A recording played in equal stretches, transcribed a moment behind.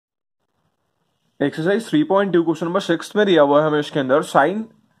Exercise 3.2 question number 6 में दिया हुआ है हमें इसके अंदर साइन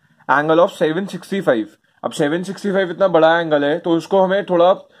एंगल ऑफ 765। अब 765 इतना बड़ा एंगल है तो उसको हमें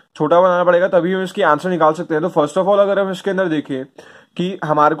थोड़ा छोटा बनाना पड़ेगा, तभी हम इसकी आंसर निकाल सकते हैं। तो फर्स्ट ऑफ ऑल अगर हम इसके अंदर देखें कि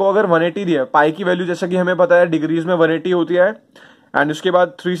हमारे को अगर 180 दिया, पाई की वैल्यू जैसा कि हमें पता है डिग्रीज में 180 होती है, एंड उसके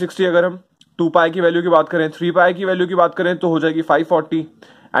बाद 360 अगर हम 2 पाई की वैल्यू की बात करें, 3 पाई की वैल्यू की बात करें तो हो जाएगी 540,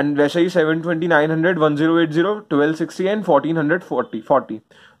 एंड वैसे ही 720, 900, 1080, 1260 एंड 1440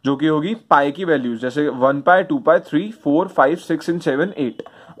 जो कि होगी पाई की वैल्यूज, जैसे 1 पाई, 2 पाई, 3, 4, 5, 6 एंड 7,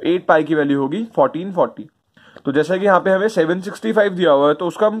 8 पाई की वैल्यू होगी 1440। तो जैसा कि यहाँ पे हमें 765 दिया हुआ है तो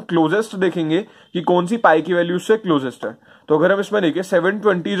उसका हम क्लोजेस्ट देखेंगे कि कौन सी पाई की वैल्यू से क्लोजेस्ट है। तो अगर हम इसमें देखें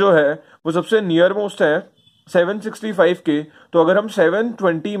 720 जो है वो सबसे नियर मोस्ट है 765 के, तो अगर हम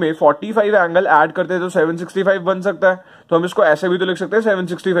 720 में 45 एंगल ऐड करते हैं तो 765 बन सकता है। तो हम इसको ऐसे भी तो लिख सकते हैं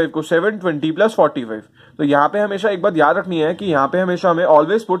 765 को 720 प्लस 45। तो यहाँ पे हमेशा एक बात याद रखनी है कि यहाँ पे हमेशा हमें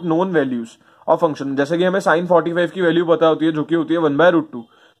always put known values of function, जैसे कि हमें साइन 45 की वैल्यू पता होती है जो कि होती है 1/√2,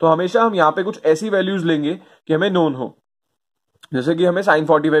 तो हमेशा हम यहाँ पे कुछ ऐसी वैल्यूज लेंगे कि हमें नोन हो, जैसे कि हमें साइन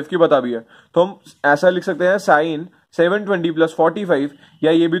 45 की पता भी है तो हम ऐसा लिख सकते हैं साइन 720 प्लस 45,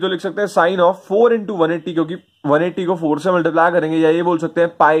 या ये भी तो लिख सकते हैं साइन ऑफ 4 इंटू 180, क्योंकि 180 को 4 से मल्टीप्लाई करेंगे, या ये बोल सकते हैं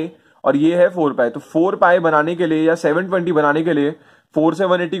पाई और ये है 4 पाई। तो 4 पाई बनाने के लिए या 720 बनाने के लिए 4 से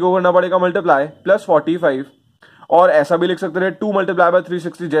 180 को करना पड़ेगा मल्टीप्लाई प्लस 45, और ऐसा भी लिख सकते हैं 2 मल्टीप्लाई बाय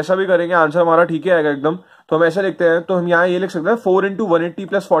 360, जैसा भी करेंगे आंसर हमारा ठीक ही आएगा एकदम। तो हम ऐसे लिखते हैं, तो हम यहाँ ये लिख सकते हैं 4 इंटू 180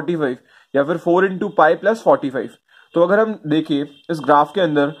 प्लस 45, या फिर 4 इंटू पाई प्लस 45। तो अगर हम देखिए इस ग्राफ के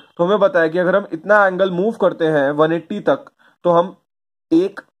अंदर तो हमें पता है कि अगर हम इतना एंगल मूव करते हैं 180 तक तो हम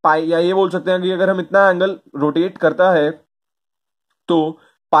एक पाई, या ये बोल सकते हैं कि अगर हम इतना एंगल रोटेट करता है तो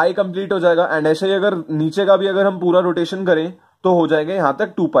पाई कंप्लीट हो जाएगा, एंड ऐसे ही अगर नीचे का भी अगर हम पूरा रोटेशन करें तो हो जाएगा यहां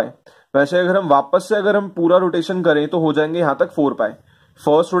तक 2 पाई। वैसे अगर हम वापस से अगर हम पूरा रोटेशन करें तो हो जाएंगे यहां तक 4 पाई।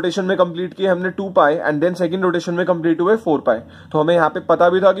 फर्स्ट रोटेशन में कंप्लीट किए हमने 2 पाई, एंड देन सेकंड रोटेशन में कंप्लीट हुए 4 पाई। तो हमें यहाँ पे पता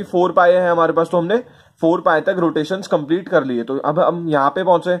भी था कि 4 पाई है हमारे पास, तो हमने 4 पाई तक रोटेशंस कंप्लीट कर लिए। तो अब हम यहाँ पे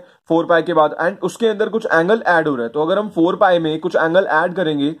पहुंचे 4 पाई के बाद, एंड उसके अंदर कुछ एंगल ऐड हो रहा है। तो अगर हम 4 पाई में कुछ एंगल ऐड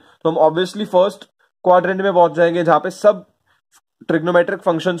करेंगे तो हम ऑब्वियसली फर्स्ट क्वाड्रेंट में पहुंच जाएंगे जहां पे सब ट्रिग्नोमेट्रिक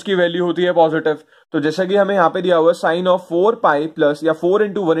फंक्शंस की वैल्यू होती है पॉजिटिव। तो जैसा कि हमें यहाँ पे दिया हुआ है साइन ऑफ 4 पाई प्लस या 4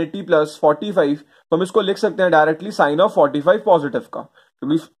 इंटू 180 प्लस 45, तो हम इसको लिख सकते हैं डायरेक्टली साइन ऑफ 45 पॉजिटिव का,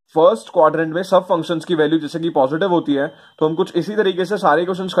 क्योंकि फर्स्ट क्वाड्रेंट में सब फंक्शंस की वैल्यू जैसे कि पॉजिटिव होती है। तो हम कुछ इसी तरीके से सारे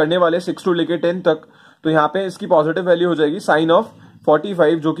क्वेश्चंस करने वाले 6 to लेके 10 तक। तो यहाँ पे इसकी पॉजिटिव वैल्यू हो जाएगी साइन ऑफ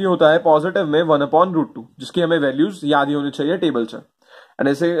 45, जो कि होता है पॉजिटिव में 1/√2, जिसकी हमें वैल्यूज याद ही होनी चाहिए टेबल से। एंड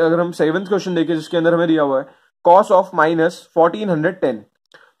ऐसे अगर हम 7th क्वेश्चन देखें जिसके अंदर हमें दिया हुआ है कॉस ऑफ माइनस 1410,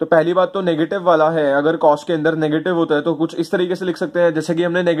 तो पहली बात तो नेगेटिव वाला है। अगर कॉस के अंदर नेगेटिव होता है तो कुछ इस तरीके से लिख सकते हैं, जैसे कि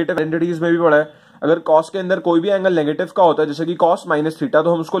हमने नेगेटिव आइडेंटिटीज में भी पढ़ा है। अगर कॉस के अंदर कोई भी एंगल नेगेटिव का होता है, जैसे कि कॉस माइनस थीटा,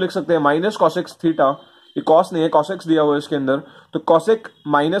 तो हम उसको लिख सकते हैं माइनस कॉसेक्स थीटा। ये कॉस नहीं है, कॉसेक्स दिया हुआ है इसके अंदर, तो कॉसेक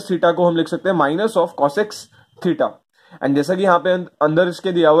माइनस थीटा को हम लिख सकते हैं minus of cos x theta. And जैसा कि यहाँ पे अंदर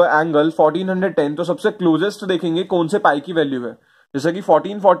इसके दिया हुआ है एंगल 1410, तो सबसे क्लोजेस्ट देखेंगे कौन से पाई की वैल्यू है, जैसे कि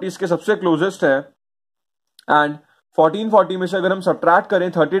 1440 इसके सबसे क्लोजेस्ट है, एंड 1440 में से अगर हम सब्ट्रैक्ट करें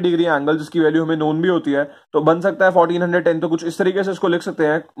 30 डिग्री एंगल जिसकी वैल्यू हमें नोन भी होती है तो बन सकता है 1410। तो कुछ इस तरीके से इसको लिख सकते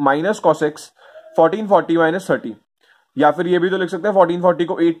हैं माइनस कॉसेक्स 1440 माइनस 30, या फिर ये भी तो लिख सकते हैं 1440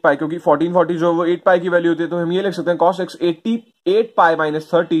 को 8 पाई, क्योंकि 1440 जो वो 8 पाई की वैल्यू होती है, तो हम ये लिख सकते हैं cos x 88 pi minus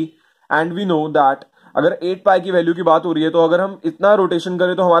 30। And we know that अगर 8 पाई की वैल्यू की बात हो रही है तो अगर हम इतना रोटेशन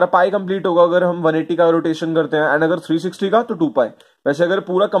करें तो हमारा पाई कंप्लीट होगा अगर हम 180 का रोटेशन करते हैं, एंड अगर 360 का तो 2 पाई। वैसे अगर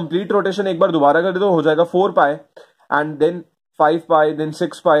पूरा कंप्लीट रोटेशन एक बार दोबारा करें तो हो जाएगा 4 पाई, and then 5 pi, then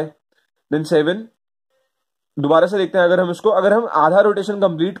 6 pi, then 7। दोबारा से देखते हैं, अगर हम आधा रोटेशन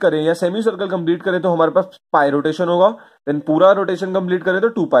कंप्लीट करें या सेमी सर्कल कंप्लीट करें तो हमारे पास पाई रोटेशन होगा, देन पूरा रोटेशन कंप्लीट करें तो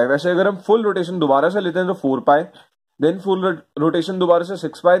 2 पाई। वैसे अगर हम फुल रोटेशन दोबारा से लेते हैं तो 4 पाई, देन फुल रोटेशन दोबारा से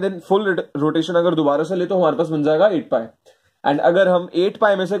 6 पाई, देन फुल रोटेशन अगर दोबारा से ले तो हमारे पास बन जाएगा 8 पाई। एंड अगर हम 8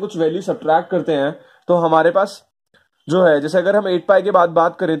 पाई में से कुछ वैल्यू सब्ट्रैक्ट करते हैं तो हमारे पास जो है, जैसे अगर हम 8 पाई के बाद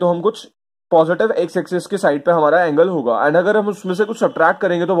बात करें तो हम कुछ पॉजिटिव एक्स एक्सिस के साइड पे हमारा एंगल होगा, एंड अगर हम उसमें से कुछ सब्ट्रैक्ट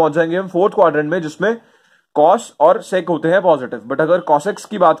करेंगे तो पहुंच जाएंगे हम 4th क्वाड्रेंट में जिसमें कॉस और सेक होते हैं पॉजिटिव। बट अगर कॉसेक्स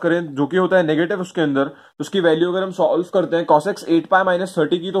की बात करें जो कि होता है नेगेटिव उसके अंदर, तो उसकी वैल्यू अगर हम सॉल्व करते हैं कॉसेक्स 8 पाई माइनस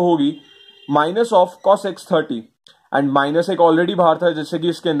 30 की तो होगी minus of cos x 30, and minus एक ऑलरेडी बाहर था जैसे कि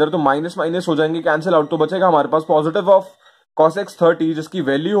इसके अंदर, तो माइनस माइनस हो जाएंगे कैंसिल आउट, तो बचेगा हमारे पास पॉजिटिव ऑफ कॉसेक्स 30 जिसकी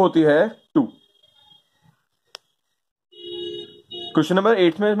वैल्यू होती है 2। क्वेश्चन नंबर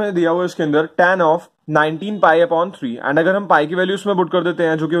 8 में दिया हुआ इसके अंदर tan of 19 pi upon 3, and अगर हम पाई की वैल्यू इसमें पुट कर देते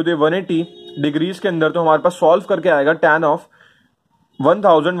हैं जो कि होती है 180 डिग्रीज के अंदर, तो हमारे पास सॉल्व करके आएगा tan ऑफ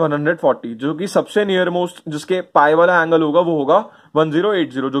 1140, जो कि सबसे नियर मोस्ट जिसके पाई वाला एंगल होगा वो होगा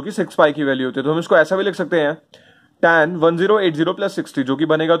 1080 जो कि 6 पाई की वैल्यू होती है। तो हम इसको ऐसा भी लिख सकते हैं tan 1080 प्लस 60 जो कि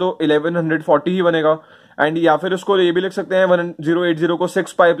बनेगा तो 1140 ही बनेगा। एंड या फिर उसको ये भी लिख सकते हैं 1080 को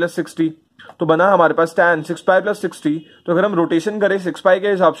 6 पाई प्लस 60, तो बना हमारे पास tan 6 पाई प्लस 60। तो अगर हम रोटेशन करें 6 पाई के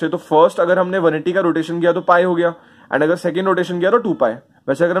हिसाब से तो फर्स्ट अगर हमने 180 का रोटेशन किया तो पाई हो गया, एंड अगर सेकंड रोटेशन किया तो 2 पाई।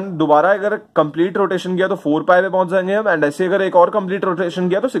 वैसे अगर हम दोबारा अगर कंप्लीट रोटेशन किया तो 4 पाई पे पहुंच जाएंगे हम, एंड ऐसे अगर एक और कंप्लीट रोटेशन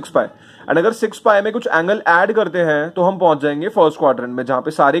किया तो 6 पाई। एंड अगर 6 पाई में कुछ एंगल ऐड करते हैं तो हम पहुंच जाएंगे फर्स्ट क्वाड्रेंट में, जहां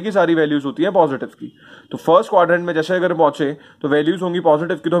पे सारी की सारी वैल्यूज होती है पॉजिटिव की। तो फर्स्ट क्वाड्रेंट में जैसे अगर पहुंचे तो वैल्यूज होंगी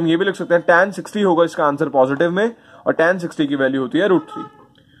पॉजिटिव की, तो हम ये भी लिख सकते हैं tan 60 होगा इसका आंसर पॉजिटिव में, और tan 60 की वैल्यू होती है √3।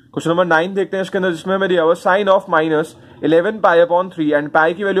 क्वेश्चन नंबर 9 देखते हैं इसके अंदर, जिसमें हमें दिया हुआ sign of minus 11 pi upon 3 and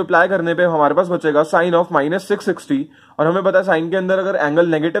pi की वैल्यू अप्लाई करने पे हमारे पास बचेगा साइन ऑफ माइनस 660। और हमें पता है साइन के अंदर अगर एंगल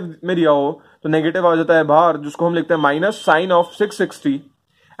नेगेटिव में दिया हो तो नेगेटिव आ जाता है बाहर, जिसको हम लिखते हैं माइनस साइन ऑफ 660।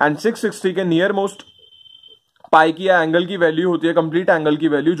 एंड 660 के नियर मोस्ट पाई की एंगल की वैल्यू होती है कंप्लीट एंगल की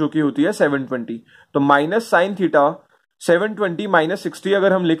वैल्यू जो कि होती है 720। तो माइनस साइन थीटा 720 माइनस 60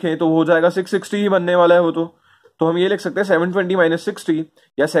 अगर हम लिखें तो हो जाएगा 660 ही बनने वाला है वो। तो हम ये लिख सकते हैं 720 माइनस 60,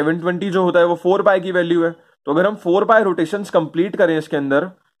 या 720 जो होता है वो 4 पाई की वैल्यू है। तो अगर हम 4 पाई रोटेशंस कंप्लीट करें इसके अंदर,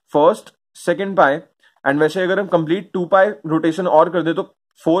 फर्स्ट सेकंड पाई, एंड वैसे अगर हम कंप्लीट 2 पाई रोटेशन और कर दे तो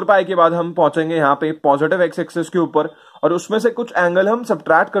 4 पाई के बाद हम पहुंचेंगे यहाँ पे पॉजिटिव एक्स एक्सिस के ऊपर, और उसमें से कुछ एंगल हम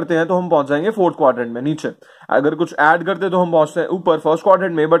सब्ट्रैक्ट करते हैं तो हम पहुंच जाएंगे फोर्थ क्वाड्रेंट में नीचे। अगर कुछ ऐड करते तो हम पहुंचते हैं ऊपर फर्स्ट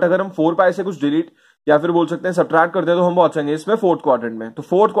क्वाड्रेंट में, बट अगर हम 4 पाई से कुछ डिलीट या फिर बोल सकते हैं सब्ट्रैक्ट करते हैं तो हम पहुंचेंगे इसमें फोर्थ क्वाड्रेंट में। तो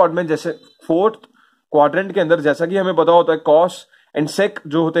फोर्थ क्वाड्रेंट के अंदर जैसा कि हमें पता होता है कॉस एंड सेक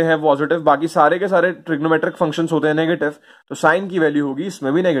जो होते हैं पॉजिटिव, बाकी सारे के सारे ट्रिग्नोमेट्रिक फंक्शंस होते हैं नेगेटिव, तो साइन की वैल्यू होगी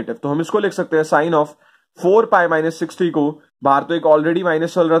इसमें भी नेगेटिव। तो हम इसको लिख सकते हैं साइन ऑफ 4 पाई माइनस 60 को, बाहर तो एक ऑलरेडी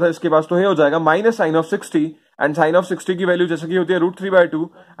माइनस चल रहा था इसके पास, तो ये हो जाएगा minus sign of 60। And sign of 60 की वैल्यू जैसे कि होती है √3/2,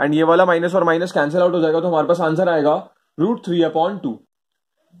 एंड ये वाला माइनस और माइनस कैंसिल आउट हो जाएगा, तो हमारे पास आंसर आएगा √3/2।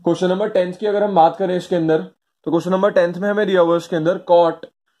 क्वेश्चन नंबर 10 की अगर हम बात करें इसके अंदर, तो क्वेश्चन नंबर 10 में हमें दिया हुआ इसके अंदर cot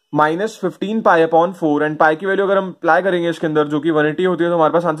minus 15 pi upon 4, and pi की वैल्यू अगर हम अप्लाई करेंगे इसके अंदर जो कि 180 होती है, तो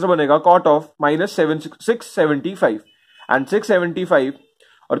हमारे पास आंसर बनेगा कॉट ऑफ माइनस 675 एंड 675।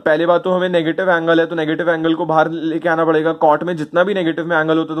 और पहली बात तो हमें नेगेटिव एंगल है तो नेगेटिव एंगल को बाहर लेके आना पड़ेगा। कॉट में जितना भी नेगेटिव में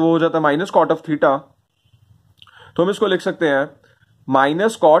एंगल होता है तो वो हो जाता है माइनस कॉट ऑफ थीटा, तो हम इसको लिख सकते हैं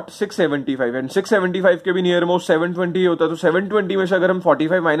माइनस कॉट 675। एंड 675 के भी नियर मोस्ट 720 होता है, तो 720 में से अगर हम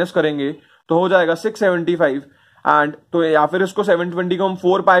 45 माइनस करेंगे तो हो जाएगा 675। एंड तो या फिर इसको 720 को हम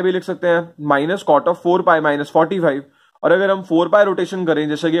 4 पाई भी लिख सकते हैं, minus cot of 4 pi minus 45। और अगर हम 4 पाई रोटेशन करें,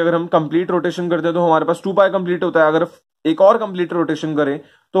 जैसे कि अगर हम कंप्लीट रोटेशन करते हैं तो हमारे पास 2 पाई कंप्लीट होता है, अगर एक और कंप्लीट रोटेशन करें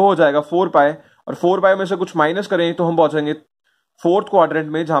तो हो जाएगा 4 पाई, और 4 पाई में से कुछ माइनस करें तो हम पहुंचेंगे फोर्थ क्वाड्रेंट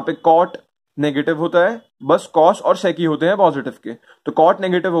में जहां पे कॉट नेगेटिव होता है, बस कॉस और सेकी होते हैं पॉजिटिव के। तो कॉट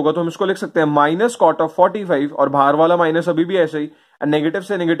नेगेटिव होगा तो हम इसको लिख सकते हैं माइनस कॉट ऑफ 45, और बाहर वाला माइनस अभी भी ऐसे ही, नेगेटिव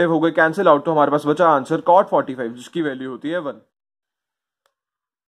से नेगेटिव हो गए कैंसिल आउट, तो हमारे पास बचा आंसर कॉट 45 जिसकी वैल्यू होती है 1।